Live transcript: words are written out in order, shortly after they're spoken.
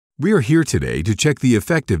We are here today to check the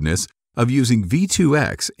effectiveness of using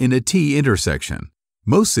V2X in a T intersection.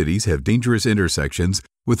 Most cities have dangerous intersections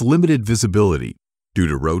with limited visibility due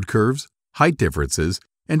to road curves, height differences,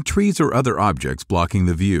 and trees or other objects blocking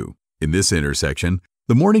the view. In this intersection,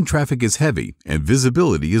 the morning traffic is heavy and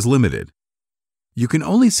visibility is limited. You can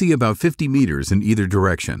only see about 50 meters in either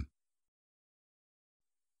direction.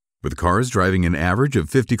 With cars driving an average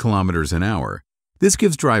of 50 kilometers an hour, this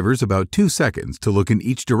gives drivers about 2 seconds to look in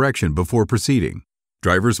each direction before proceeding.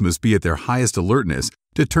 Drivers must be at their highest alertness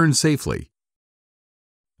to turn safely.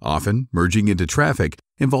 Often, merging into traffic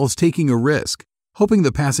involves taking a risk, hoping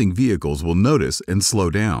the passing vehicles will notice and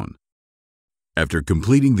slow down. After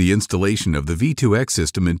completing the installation of the V2X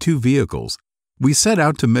system in 2 vehicles, we set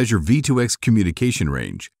out to measure V2X communication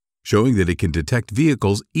range, showing that it can detect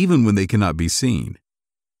vehicles even when they cannot be seen.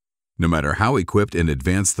 No matter how equipped and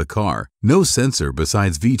advanced the car, no sensor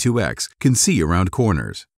besides V2X can see around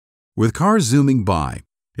corners. With cars zooming by,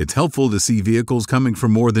 it's helpful to see vehicles coming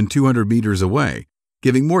from more than 200 meters away,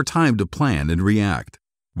 giving more time to plan and react.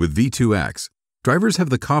 With V2X, drivers have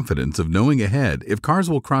the confidence of knowing ahead if cars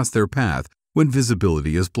will cross their path when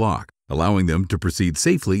visibility is blocked, allowing them to proceed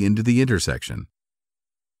safely into the intersection.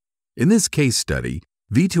 In this case study,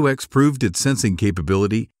 V2X proved its sensing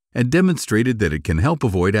capability and demonstrated that it can help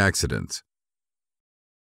avoid accidents.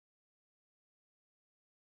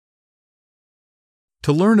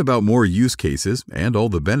 To learn about more use cases and all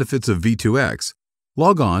the benefits of V2X,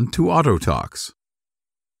 log on to AutoTalks.